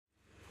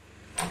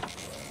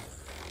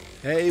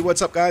Hey,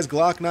 what's up guys?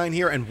 Glock9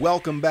 here and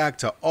welcome back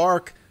to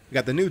Ark. We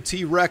got the new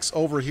T-Rex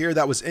over here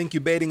that was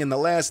incubating in the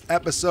last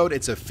episode.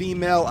 It's a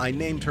female. I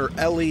named her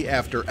Ellie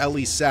after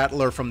Ellie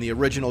Sattler from the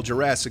original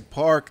Jurassic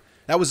Park.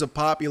 That was a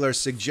popular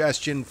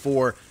suggestion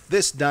for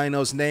this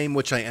dino's name,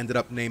 which I ended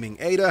up naming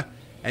Ada.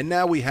 And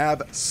now we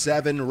have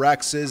 7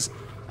 Rexes.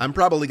 I'm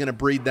probably going to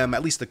breed them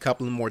at least a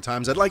couple more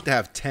times. I'd like to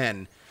have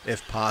 10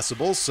 if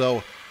possible,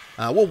 so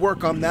we'll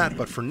work on that.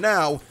 But for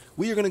now,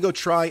 we are going to go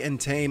try and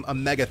tame a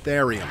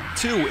Megatherium.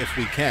 2 if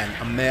we can,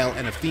 a male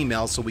and a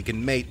female, so we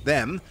can mate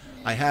them.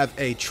 I have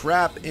a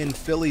trap in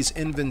Philly's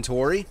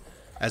inventory,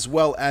 as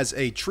well as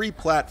a tree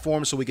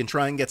platform so we can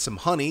try and get some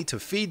honey to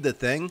feed the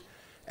thing.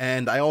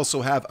 And I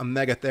also have a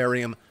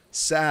Megatherium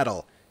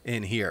saddle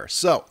in here.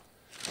 So,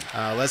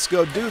 let's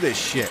go do this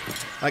shit.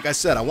 Like I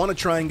said, I want to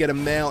try and get a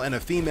male and a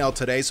female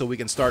today so we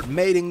can start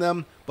mating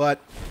them, but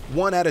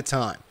one at a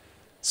time.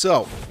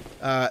 So,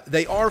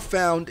 they are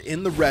found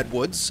in the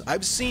redwoods.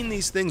 I've seen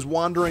these things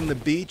wandering the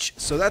beach,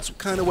 so that's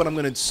kind of what I'm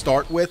going to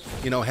start with.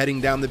 You know,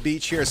 heading down the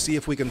beach here, see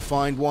if we can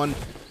find one.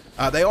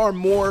 They are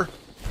more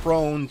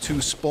prone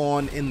to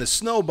spawn in the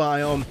snow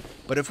biome,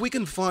 but if we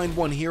can find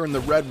one here in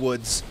the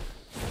redwoods,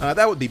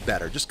 that would be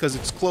better, just because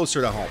it's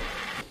closer to home.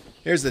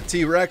 Here's the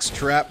T-Rex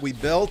trap we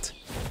built.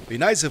 Be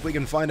nice if we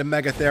can find a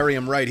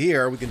Megatherium right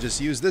here. We can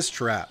just use this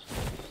trap.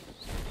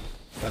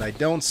 But I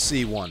don't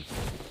see one.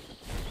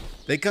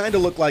 They kind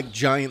of look like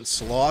giant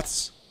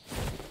sloths.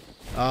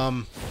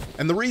 And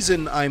the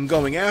reason I'm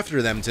going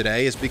after them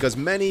today is because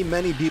many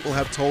people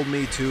have told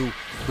me to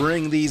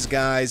bring these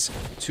guys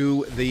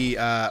to the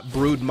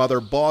Brood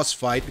Mother boss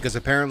fight, because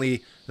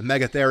apparently the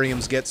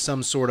Megatheriums get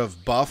some sort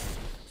of buff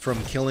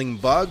from killing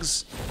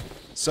bugs.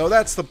 So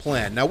that's the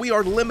plan. Now we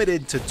are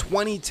limited to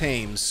 20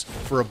 tames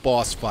for a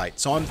boss fight.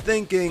 So I'm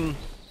thinking,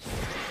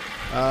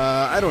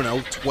 I don't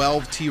know,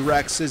 12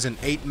 T-Rexes and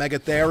 8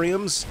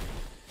 Megatheriums.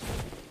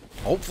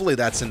 Hopefully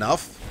that's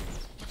enough.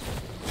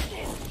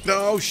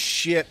 Oh,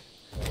 shit.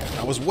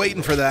 I was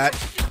waiting for that.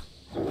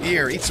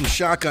 Here, eat some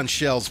shotgun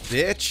shells,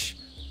 bitch.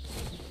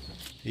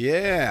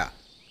 Yeah.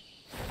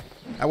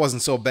 That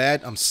wasn't so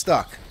bad. I'm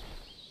stuck.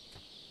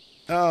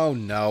 Oh,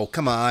 no.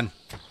 Come on.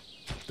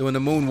 Doing the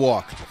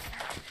moonwalk.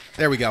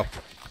 There we go.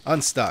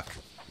 Unstuck.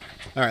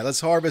 Alright,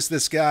 let's harvest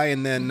this guy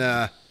and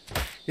then,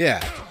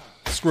 yeah.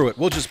 Screw it.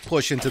 We'll just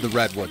push into the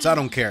redwoods. I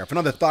don't care. If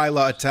another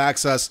Thyla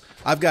attacks us,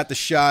 I've got the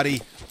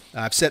shoddy.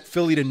 I've set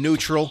Philly to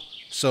neutral,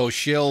 so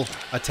she'll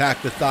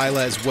attack the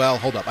Thyla as well.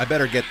 Hold up, I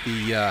better get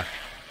the,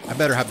 I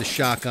better have the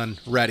shotgun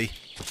ready,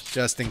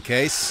 just in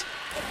case.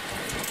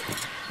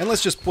 And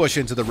let's just push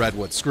into the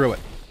redwoods. Screw it.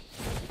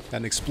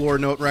 Got an explorer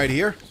note right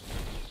here.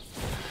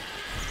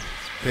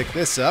 Let's pick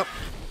this up.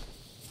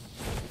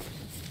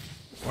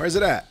 Where's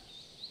it at?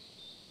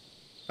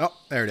 Oh,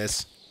 there it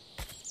is.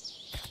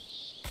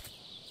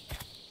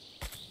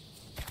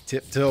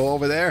 Tiptoe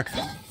over there.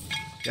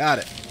 Got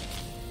it.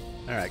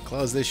 Alright,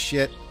 close this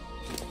shit.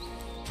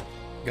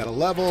 Got a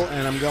level,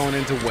 and I'm going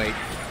into wait.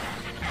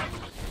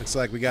 Looks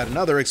like we got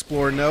another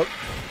explorer note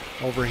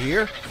over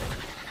here.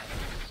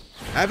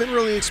 I haven't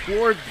really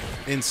explored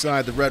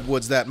inside the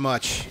redwoods that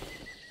much.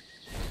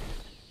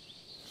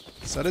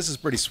 So this is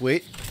pretty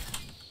sweet.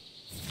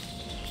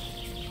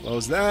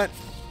 Close that.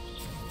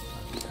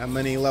 How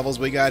many levels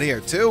we got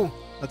here? 2?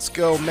 Let's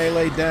go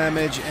melee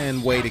damage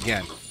and wait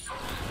again.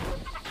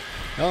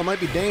 Well, it might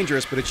be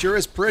dangerous, but it sure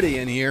is pretty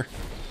in here.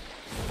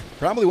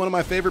 Probably one of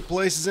my favorite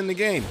places in the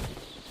game.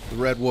 The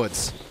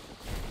redwoods.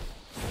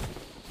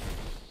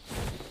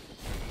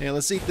 Hey,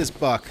 let's eat this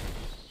buck.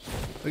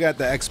 We got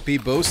the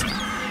XP boost.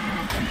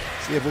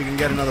 See if we can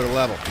get another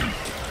level.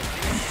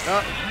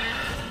 Oh,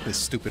 this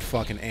stupid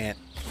fucking ant.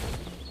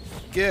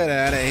 Get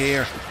out of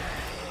here.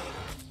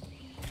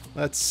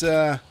 Let's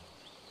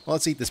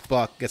eat this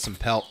buck, get some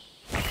pelt.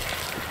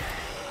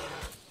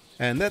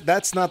 And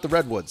that's not the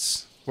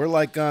redwoods. We're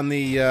like on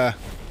the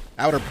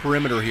outer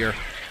perimeter here.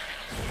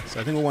 So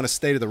I think we want to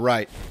stay to the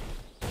right.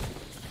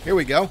 Here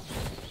we go.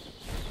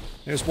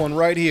 There's one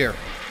right here.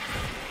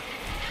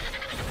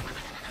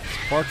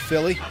 Park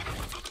Philly.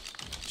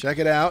 Check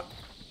it out.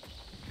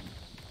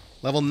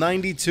 Level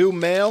 92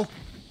 male.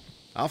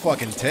 I'll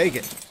fucking take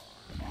it.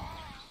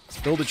 Let's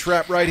build a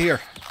trap right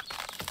here.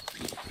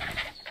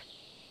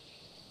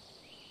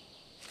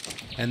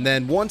 And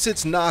then once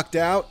it's knocked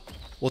out,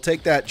 we'll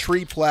take that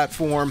tree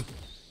platform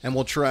and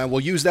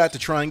we'll use that to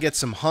try and get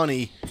some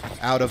honey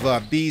out of a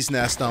bee's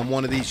nest on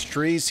one of these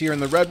trees here in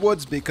the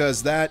redwoods,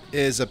 because that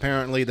is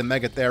apparently the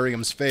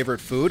Megatherium's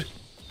favorite food.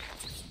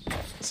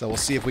 So we'll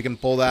see if we can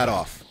pull that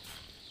off.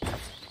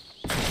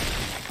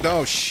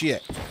 Oh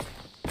shit.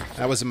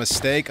 That was a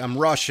mistake. I'm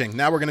rushing.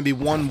 Now we're going to be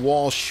one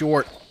wall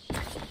short.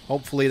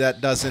 Hopefully that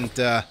doesn't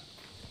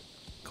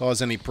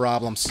cause any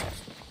problems.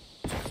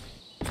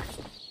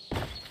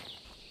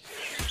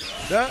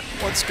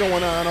 What's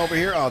going on over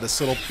here? Oh,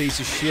 this little piece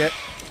of shit.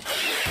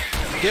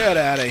 Get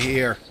out of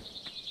here.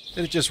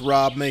 Did it just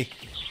rob me?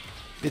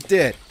 It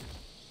did.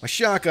 My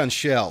shotgun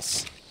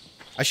shells.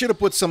 I should have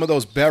put some of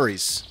those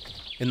berries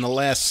in the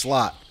last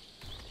slot.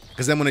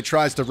 Because then when it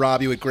tries to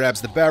rob you, it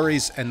grabs the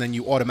berries, and then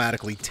you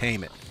automatically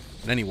tame it.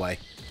 But anyway,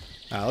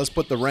 let's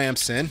put the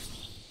ramps in.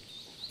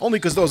 Only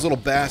because those little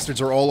bastards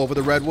are all over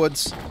the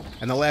redwoods,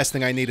 and the last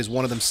thing I need is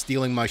one of them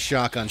stealing my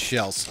shotgun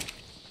shells.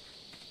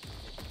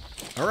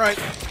 Alright,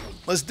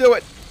 let's do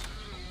it.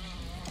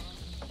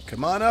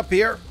 Come on up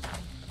here.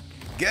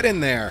 Get in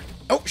there.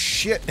 Oh,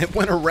 shit, it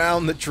went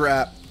around the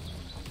trap.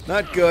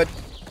 Not good.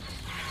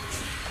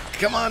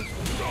 Come on,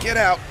 get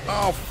out.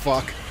 Oh,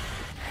 fuck.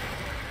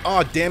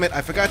 Oh, damn it,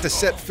 I forgot to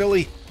set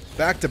Philly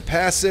back to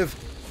passive.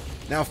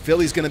 Now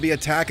Philly's going to be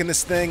attacking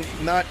this thing.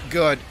 Not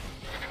good.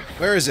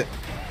 Where is it?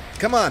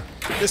 Come on,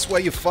 this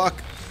way, you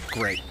fuck.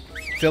 Great.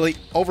 Philly,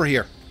 over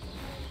here.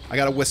 I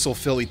got to whistle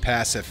Philly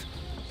passive,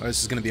 or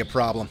this is going to be a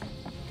problem.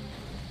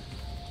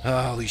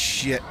 Holy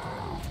shit.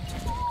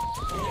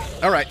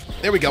 Alright,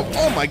 there we go.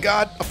 Oh my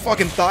god, a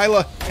fucking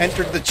Thyla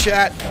entered the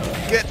chat.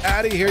 Get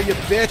out of here, you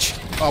bitch.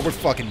 Oh, we're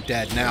fucking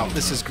dead now.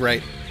 This is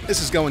great.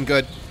 This is going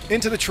good.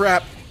 Into the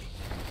trap.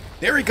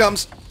 There he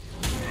comes.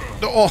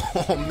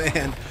 Oh,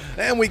 man.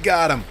 And we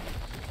got him.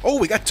 Oh,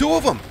 we got 2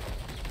 of them.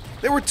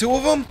 There were 2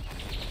 of them?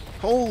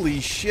 Holy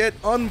shit.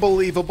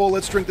 Unbelievable.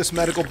 Let's drink this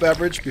medical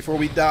beverage before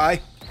we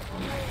die.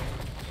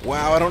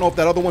 Wow, I don't know if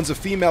that other one's a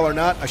female or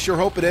not. I sure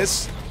hope it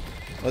is.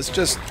 Let's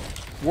just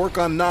work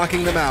on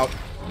knocking them out.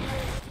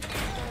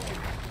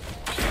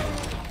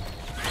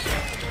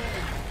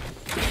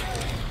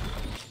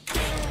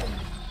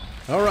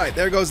 Alright,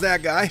 there goes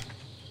that guy.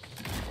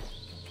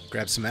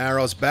 Grab some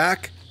arrows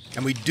back.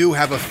 And we do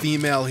have a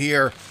female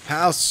here.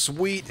 How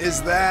sweet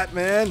is that,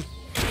 man?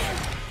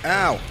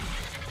 Ow.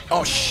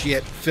 Oh,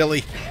 shit.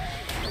 Philly.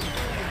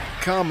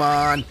 Come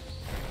on.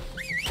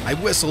 I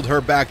whistled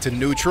her back to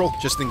neutral,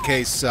 just in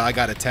case I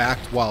got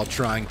attacked while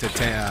trying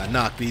to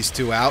knock these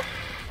 2 out.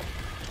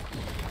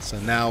 So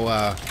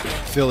now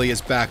Philly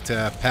is back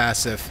to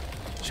passive.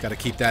 Just got to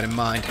keep that in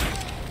mind.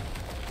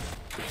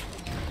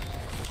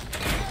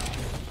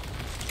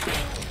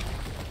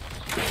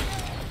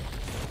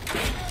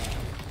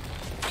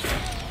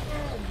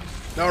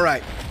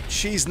 Alright,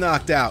 she's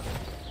knocked out.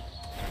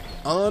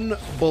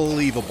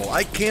 Unbelievable.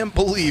 I can't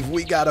believe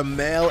we got a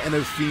male and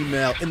a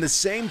female in the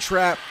same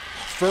trap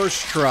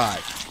first try.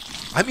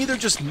 I'm either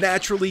just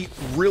naturally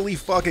really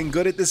fucking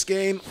good at this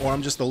game, or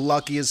I'm just the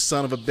luckiest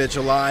son of a bitch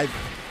alive.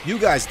 You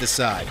guys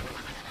decide.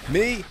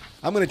 Me,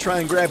 I'm going to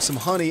try and grab some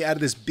honey out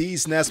of this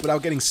bee's nest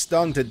without getting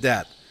stung to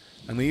death.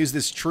 I'm going to use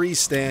this tree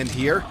stand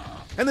here.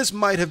 And this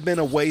might have been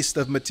a waste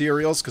of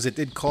materials, because it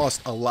did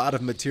cost a lot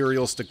of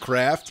materials to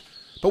craft.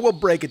 But we'll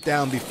break it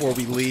down before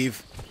we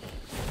leave.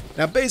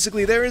 Now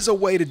basically there is a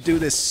way to do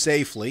this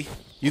safely.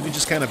 You can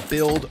just kind of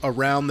build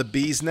around the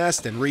bee's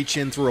nest and reach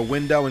in through a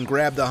window and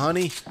grab the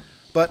honey.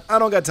 But I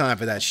don't got time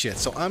for that shit,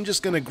 so I'm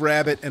just going to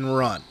grab it and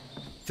run.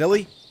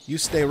 Philly, you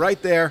stay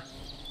right there.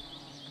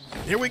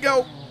 Here we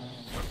go.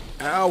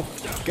 Ow.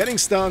 Getting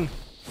stung.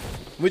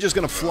 We're just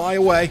going to fly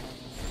away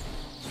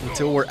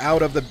until we're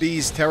out of the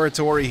bee's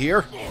territory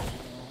here.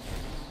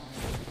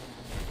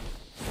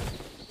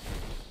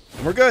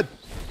 And we're good.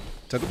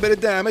 Took a bit of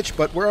damage,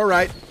 but we're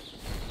alright.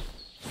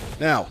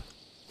 Now,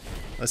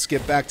 let's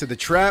get back to the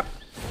trap.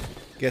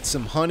 Get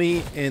some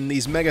honey in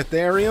these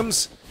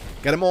megatheriums.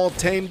 Get them all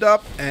tamed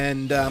up,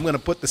 and I'm going to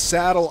put the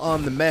saddle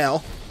on the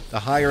male, the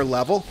higher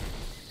level.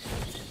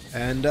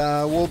 And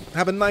we'll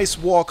have a nice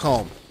walk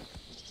home.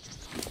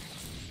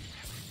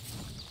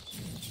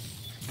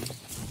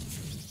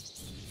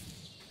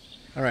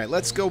 Alright,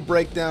 let's go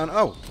break down...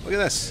 Oh, look at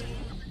this.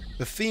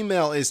 The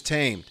female is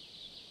tamed.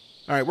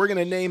 Alright, we're going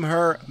to name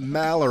her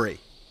Mallory.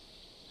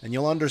 And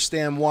you'll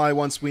understand why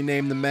once we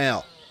name the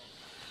male.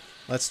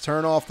 Let's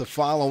turn off the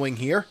following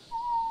here.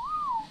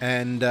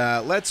 And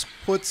let's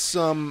put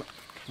some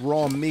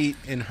raw meat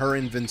in her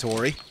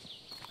inventory.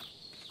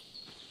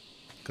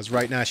 Because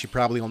right now she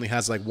probably only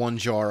has like 1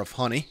 jar of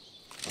honey.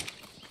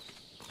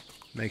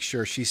 Make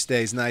sure she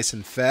stays nice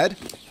and fed.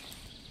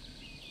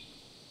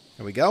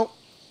 There we go.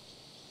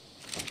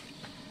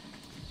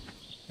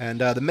 And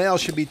the male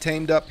should be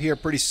tamed up here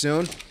pretty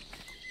soon.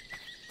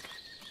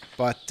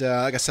 But,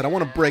 like I said, I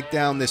want to break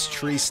down this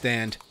tree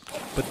stand.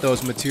 Put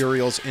those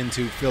materials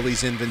into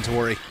Philly's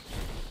inventory.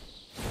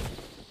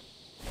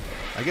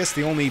 I guess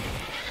the only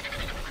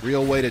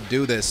real way to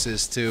do this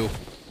is to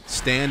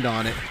stand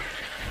on it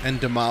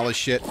and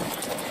demolish it.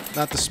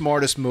 Not the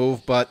smartest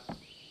move, but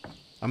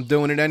I'm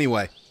doing it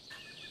anyway.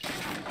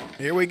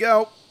 Here we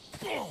go.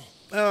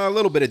 A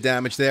little bit of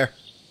damage there.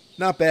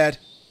 Not bad.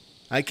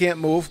 I can't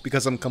move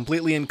because I'm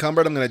completely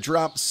encumbered. I'm going to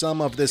drop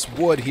some of this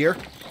wood here.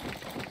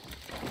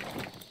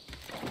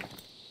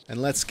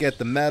 And let's get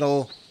the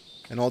metal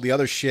and all the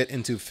other shit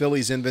into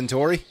Philly's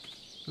inventory.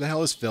 Where the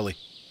hell is Philly?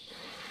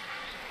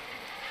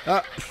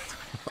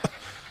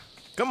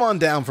 Come on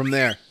down from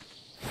there.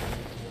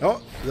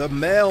 Oh, the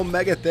male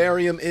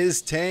megatherium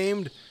is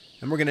tamed.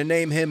 And we're going to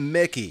name him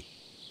Mickey.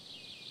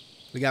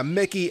 We got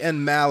Mickey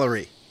and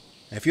Mallory.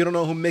 If you don't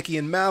know who Mickey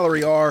and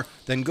Mallory are,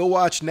 then go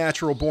watch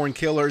Natural Born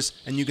Killers,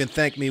 and you can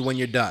thank me when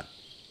you're done.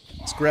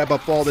 Let's grab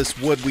up all this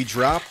wood we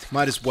dropped.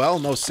 Might as well.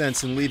 No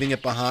sense in leaving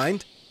it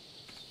behind.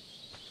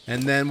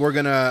 And then we're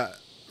going to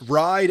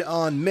ride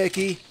on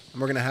Mickey,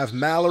 and we're going to have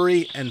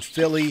Mallory and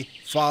Philly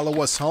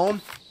follow us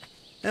home,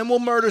 and we'll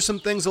murder some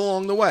things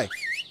along the way.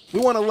 We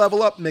want to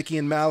level up Mickey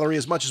and Mallory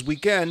as much as we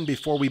can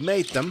before we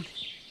mate them,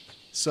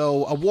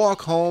 so a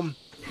walk home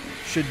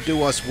should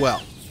do us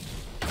well.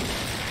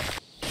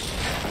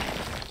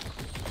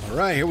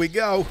 Alright, here we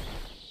go.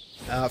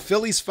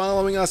 Philly's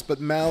following us, but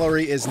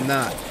Mallory is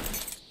not.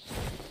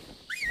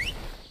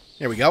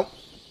 Here we go.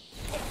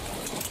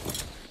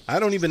 I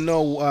don't even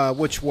know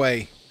which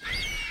way.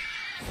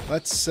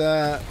 Let's,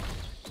 well,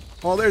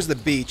 there's the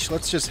beach.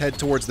 Let's just head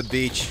towards the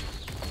beach.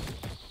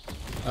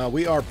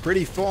 We are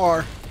pretty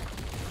far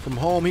from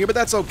home here, but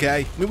that's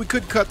okay. I mean, we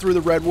could cut through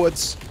the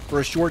redwoods for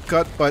a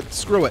shortcut, but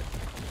screw it.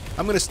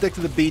 I'm going to stick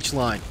to the beach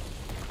line.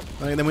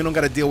 And then we don't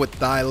got to deal with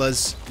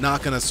Thylas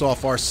knocking us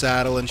off our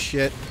saddle and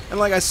shit. And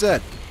like I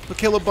said, we'll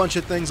kill a bunch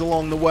of things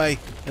along the way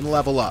and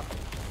level up.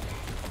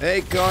 Hey,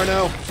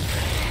 Carno.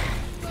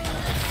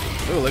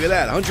 Oh, look at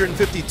that.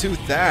 152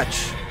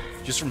 thatch.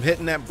 Just from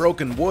hitting that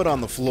broken wood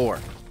on the floor.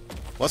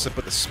 Plus, I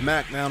put the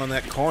smack down on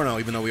that Carno,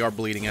 even though we are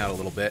bleeding out a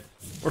little bit.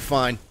 We're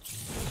fine.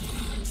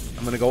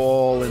 I'm going to go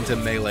all into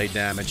melee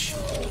damage.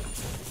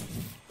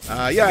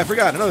 Yeah, I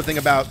forgot. Another thing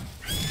about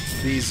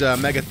these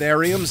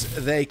Megatheriums,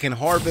 they can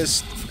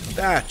harvest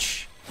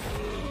thatch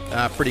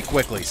pretty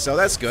quickly, so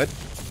that's good.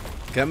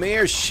 Come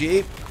here,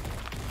 sheep.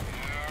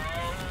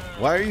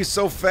 Why are you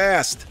so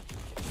fast?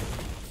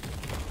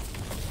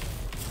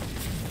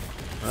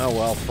 Oh,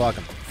 well, fuck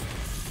him.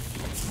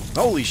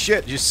 Holy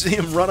shit, did you see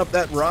him run up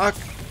that rock?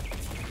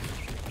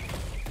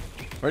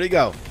 Where'd he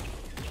go?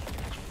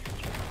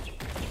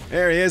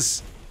 There he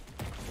is.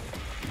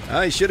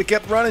 Oh, he should have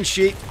kept running,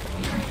 sheep.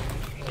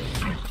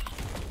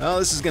 Oh,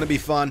 this is going to be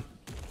fun.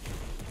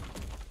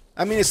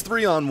 I mean, it's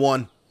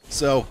 3-on-1,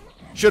 so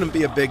shouldn't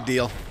be a big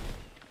deal.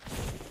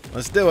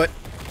 Let's do it.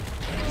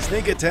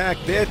 Sneak attack,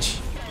 bitch.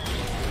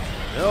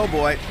 Oh,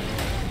 boy.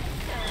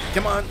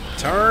 Come on,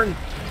 turn.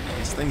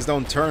 These things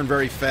don't turn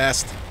very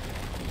fast.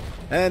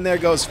 And there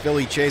goes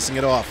Philly chasing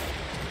it off.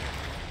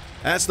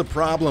 That's the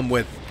problem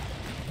with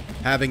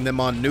having them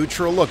on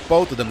neutral. Look,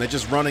 both of them, they're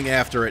just running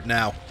after it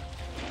now.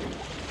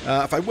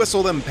 If I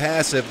whistle them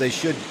passive, they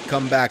should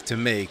come back to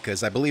me,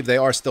 because I believe they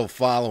are still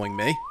following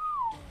me.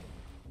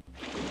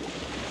 I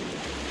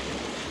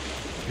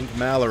think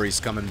Mallory's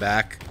coming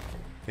back.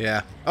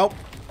 Yeah. Oh.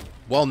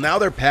 Well, now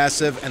they're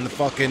passive, and the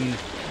fucking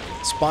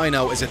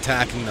Spino is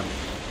attacking them.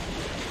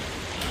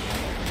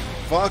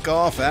 Fuck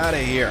off out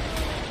of here.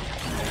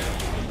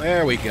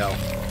 There we go.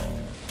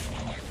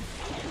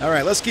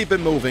 Alright, let's keep it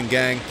moving,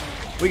 gang.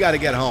 We gotta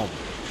get home.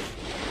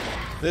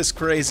 This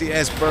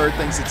crazy-ass bird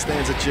thinks it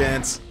stands a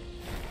chance.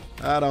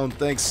 I don't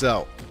think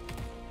so.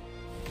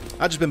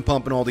 I've just been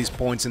pumping all these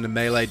points into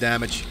melee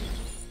damage.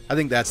 I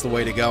think that's the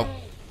way to go.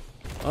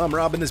 Oh, I'm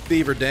robbing this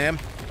beaver dam.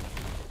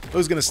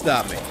 Who's gonna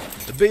stop me?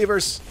 The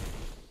beavers?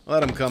 Let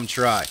them come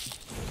try.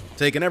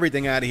 Taking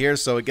everything out of here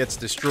so it gets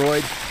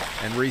destroyed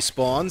and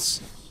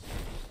respawns.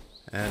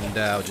 And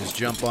I'll just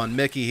jump on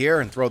Mickey here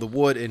and throw the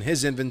wood in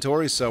his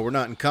inventory so we're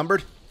not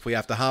encumbered if we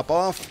have to hop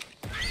off.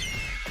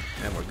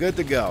 And we're good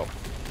to go.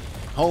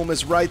 Home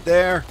is right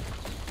there.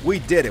 We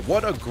did it.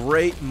 What a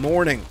great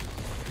morning.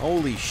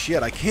 Holy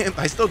shit,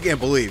 I still can't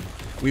believe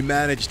we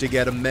managed to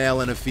get a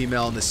male and a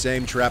female in the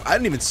same trap. I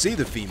didn't even see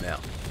the female.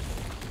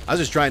 I was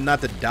just trying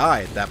not to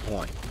die at that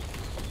point.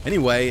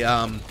 Anyway,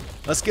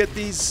 let's get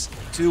these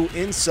two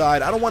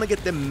inside. I don't want to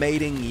get them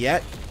mating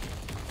yet,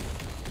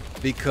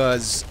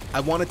 because I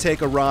want to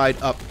take a ride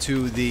up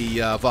to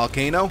the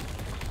volcano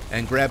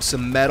and grab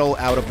some metal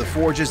out of the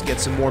forges, get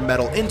some more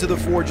metal into the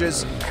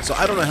forges. So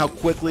I don't know how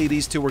quickly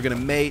these two are going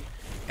to mate,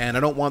 and I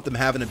don't want them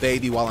having a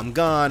baby while I'm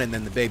gone, and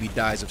then the baby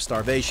dies of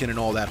starvation and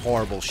all that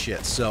horrible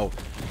shit. So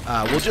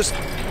we'll just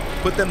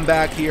put them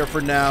back here for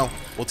now.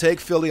 We'll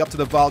take Philly up to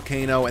the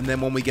volcano, and then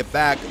when we get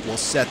back, we'll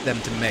set them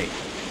to mate.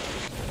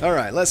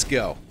 Alright, let's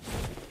go.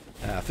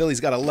 Philly's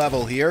got a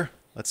level here.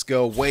 Let's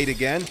go wait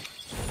again.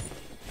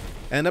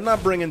 And I'm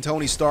not bringing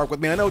Tony Stark with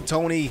me. I know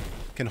Tony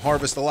can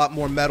harvest a lot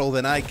more metal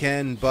than I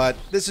can, but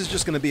this is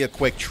just going to be a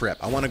quick trip.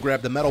 I want to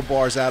grab the metal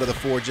bars out of the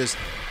forges.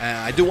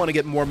 I do want to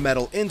get more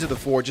metal into the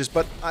forges,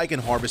 but I can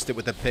harvest it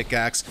with a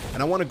pickaxe.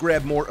 And I want to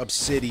grab more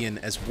obsidian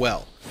as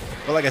well.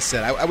 But like I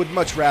said, I would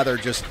much rather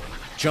just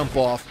jump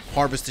off,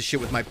 harvest the shit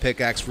with my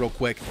pickaxe real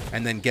quick,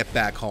 and then get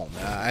back home.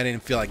 I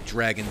didn't feel like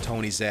dragging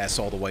Tony's ass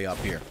all the way up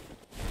here.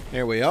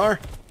 There we are.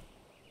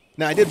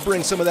 Now, I did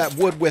bring some of that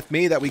wood with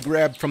me that we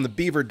grabbed from the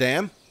beaver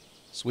dam.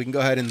 So we can go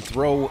ahead and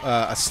throw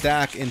a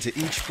stack into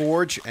each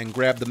forge and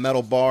grab the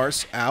metal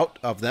bars out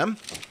of them.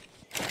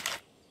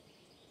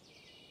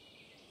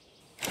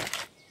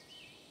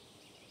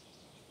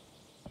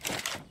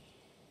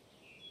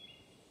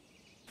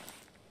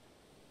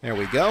 There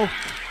we go.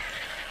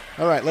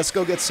 Alright, let's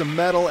go get some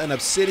metal and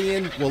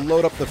obsidian. We'll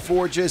load up the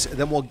forges, and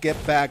then we'll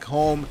get back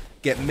home,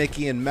 get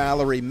Mickey and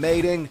Mallory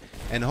mating,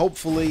 and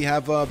hopefully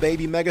have a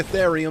baby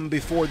Megatherium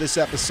before this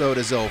episode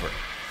is over.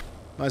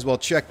 Might as well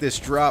check this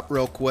drop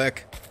real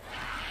quick.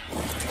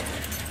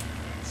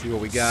 See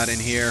what we got in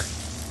here.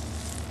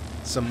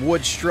 Some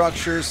wood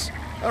structures.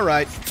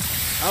 Alright,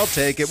 I'll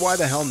take it. Why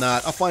the hell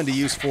not? I'll find a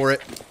use for it.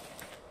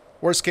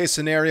 Worst case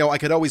scenario, I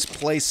could always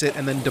place it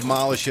and then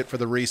demolish it for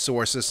the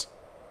resources.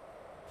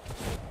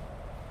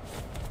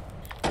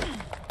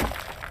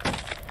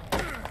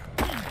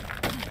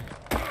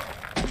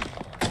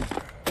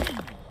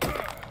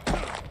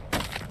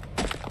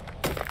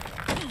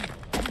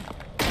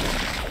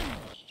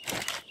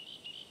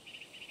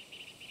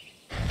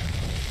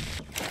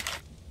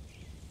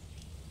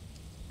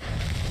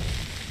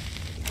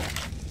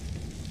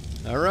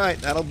 Alright,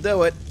 that'll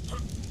do it.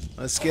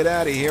 Let's get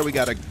out of here. We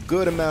got a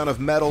good amount of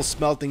metal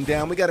smelting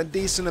down. We got a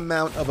decent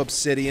amount of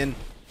obsidian.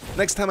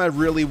 Next time I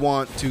really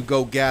want to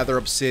go gather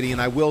obsidian,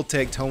 I will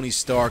take Tony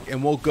Stark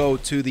and we'll go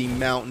to the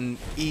mountain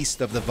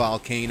east of the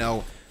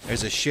volcano.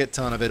 There's a shit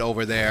ton of it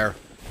over there.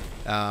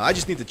 I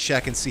just need to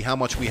check and see how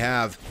much we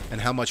have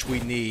and how much we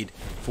need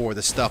for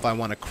the stuff I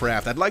want to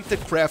craft. I'd like to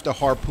craft a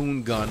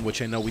harpoon gun,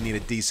 which I know we need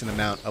a decent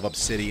amount of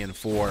obsidian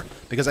for,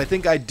 because I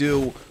think I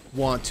do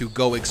want to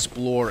go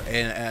explore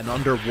an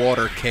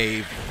underwater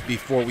cave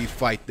before we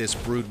fight this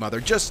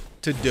broodmother, just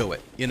to do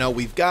it. You know,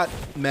 we've got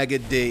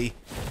Maedaelee.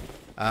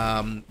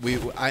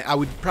 I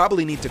would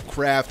probably need to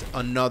craft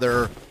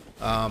another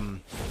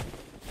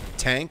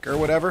tank or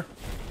whatever,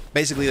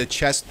 basically the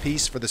chest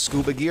piece for the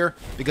scuba gear,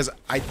 because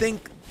I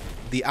think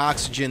the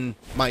oxygen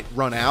might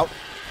run out,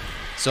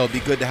 so it'd be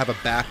good to have a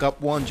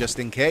backup one just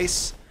in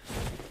case.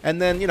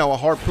 And then, you know, a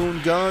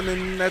harpoon gun,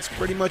 and that's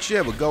pretty much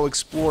it. We'll go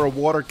explore a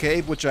water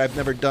cave, which I've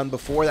never done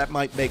before. That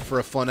might make for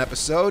a fun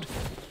episode.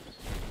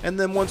 And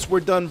then once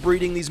we're done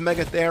breeding these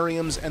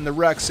Megatheriums and the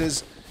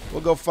Rexes,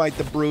 we'll go fight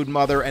the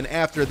broodmother, and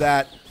after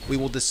that, we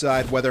will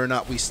decide whether or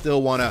not we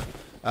still want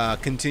to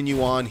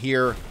continue on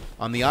here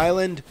on the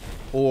island,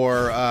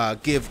 or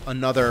give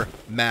another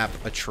map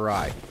a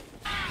try.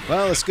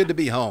 Well, it's good to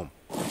be home.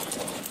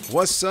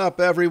 What's up,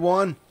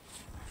 everyone?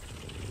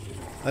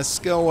 Let's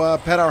go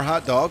pet our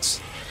hot dogs.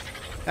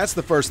 That's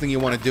the first thing you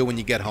want to do when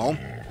you get home.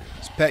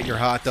 Is pet your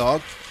hot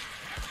dog.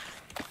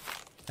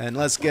 And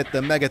let's get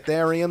the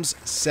Megatheriums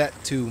set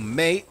to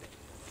mate.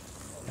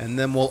 And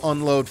then we'll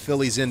unload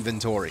Philly's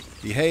inventory.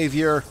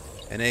 Behavior,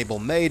 enable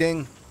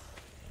mating.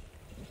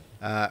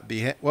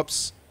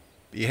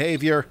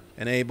 Behavior,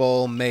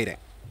 enable mating.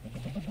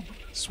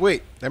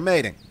 Sweet, they're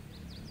mating.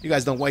 You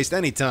guys don't waste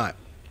any time.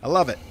 I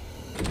love it.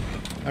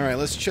 Alright,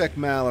 let's check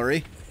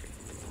Mallory.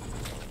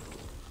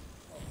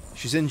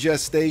 She's in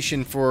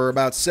gestation for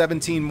about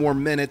 17 more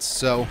minutes,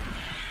 so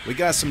we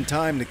got some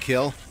time to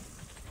kill.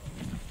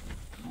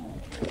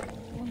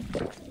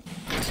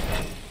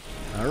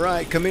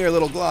 Alright, come here,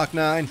 little Glock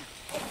 9.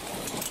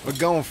 We're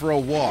going for a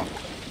walk.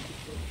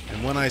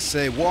 And when I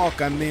say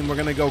walk, I mean we're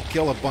gonna go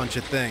kill a bunch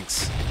of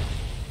things.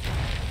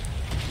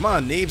 Come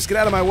on, Neebs, get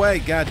out of my way,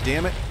 god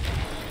damn it.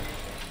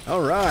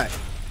 Alright.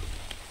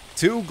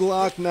 2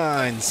 Glock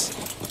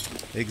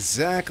 9s.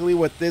 Exactly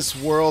what this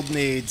world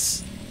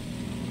needs.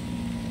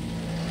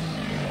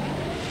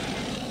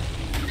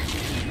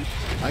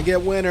 I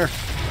get winner.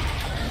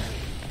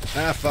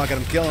 Ah, fuck it,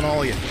 I'm killing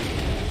all of you.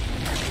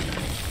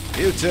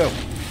 You too.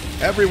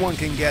 Everyone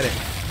can get it.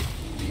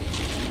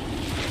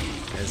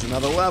 There's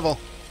another level.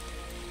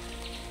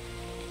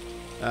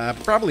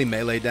 Probably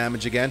melee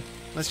damage again.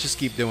 Let's just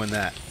keep doing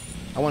that.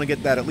 I want to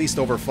get that at least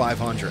over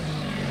 500.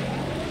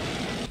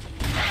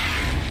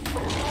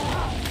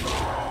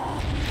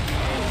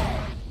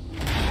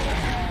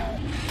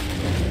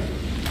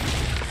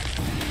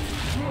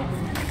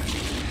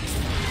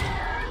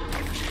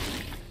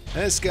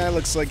 This guy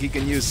looks like he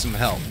can use some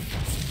help.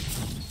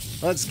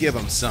 Let's give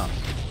him some.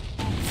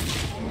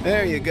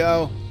 There you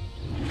go.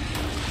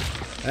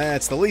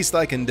 That's the least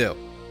I can do.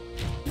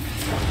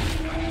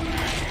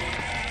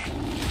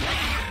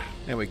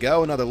 There we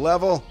go, another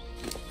level.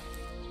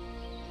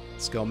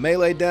 Let's go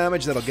melee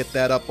damage. That'll get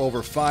that up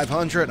over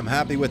 500. I'm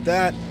happy with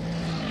that.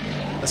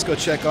 Let's go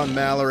check on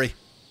Mallory.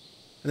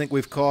 I think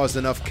we've caused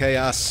enough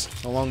chaos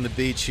along the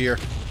beach here.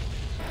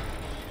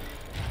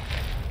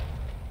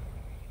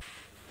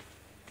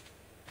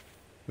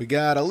 We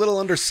got a little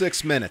under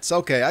 6 minutes.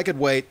 Okay, I could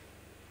wait.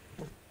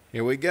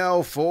 Here we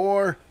go.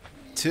 4,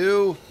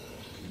 2,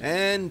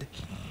 and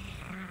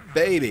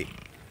baby.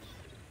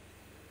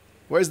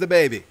 Where's the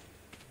baby?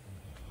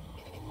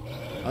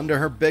 Under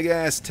her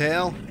big-ass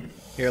tail.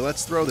 Here,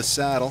 let's throw the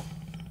saddle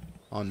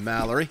on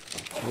Mallory.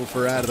 Move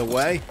her out of the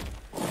way.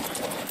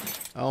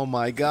 Oh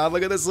my god,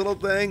 look at this little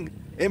thing.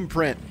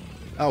 Imprint.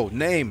 Oh,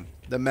 name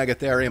the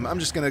Megatherium. I'm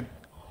just going to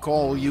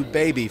call you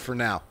Baby for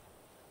now.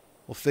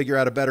 We'll figure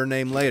out a better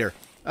name later.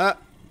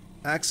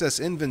 Access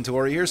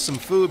inventory. Here's some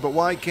food, but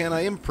why can't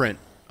I imprint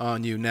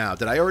on you now?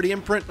 Did I already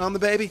imprint on the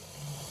baby?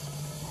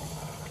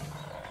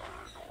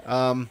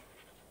 I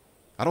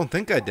don't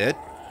think I did.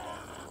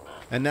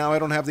 And now I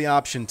don't have the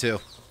option to.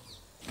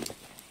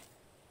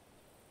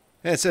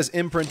 Yeah, it says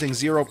imprinting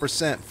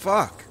 0%.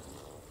 Fuck.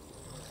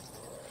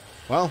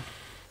 Well,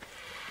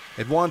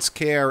 it wants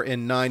care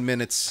in 9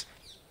 minutes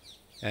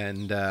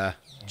and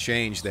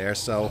change there,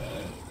 so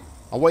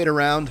I'll wait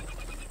around,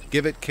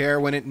 give it care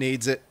when it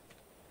needs it.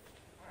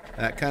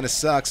 That kind of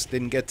sucks.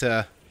 Didn't get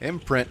to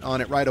imprint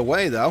on it right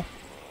away, though.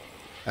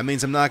 That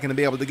means I'm not going to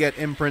be able to get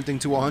imprinting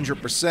to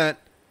 100%.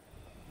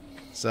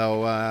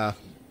 So,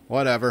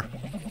 whatever.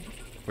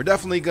 We're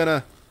definitely going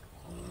to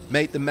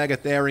mate the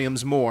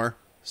Megatheriums more,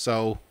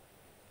 so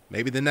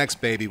maybe the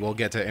next baby we'll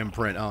get to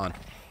imprint on.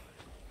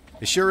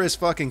 It sure is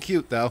fucking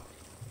cute, though.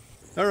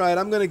 Alright,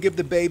 I'm going to give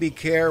the baby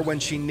care when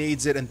she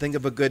needs it and think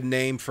of a good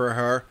name for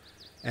her.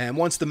 And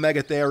once the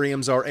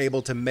Megatheriums are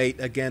able to mate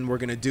again, we're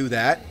going to do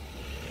that.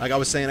 Like I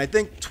was saying, I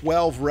think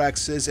 12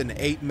 Rexes and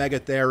 8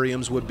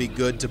 Megatheriums would be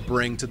good to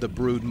bring to the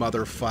Brood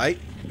Mother fight.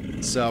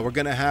 So we're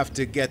going to have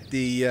to get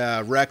the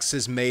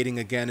Rexes mating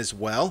again as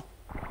well.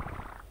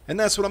 And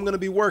that's what I'm going to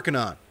be working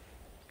on.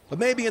 But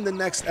maybe in the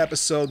next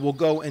episode, we'll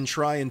go and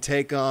try and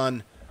take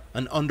on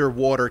an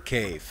underwater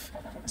cave.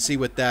 See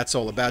what that's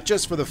all about,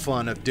 just for the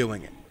fun of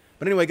doing it.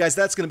 But anyway, guys,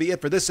 that's going to be it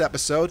for this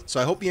episode. So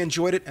I hope you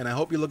enjoyed it, and I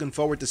hope you're looking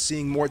forward to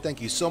seeing more.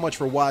 Thank you so much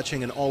for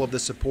watching and all of the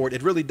support.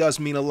 It really does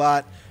mean a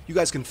lot. You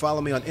guys can follow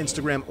me on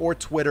Instagram or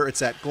Twitter.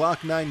 It's at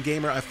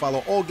Glock9Gamer. I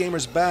follow all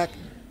gamers back.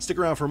 Stick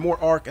around for more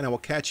Ark, and I will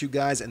catch you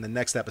guys in the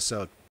next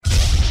episode.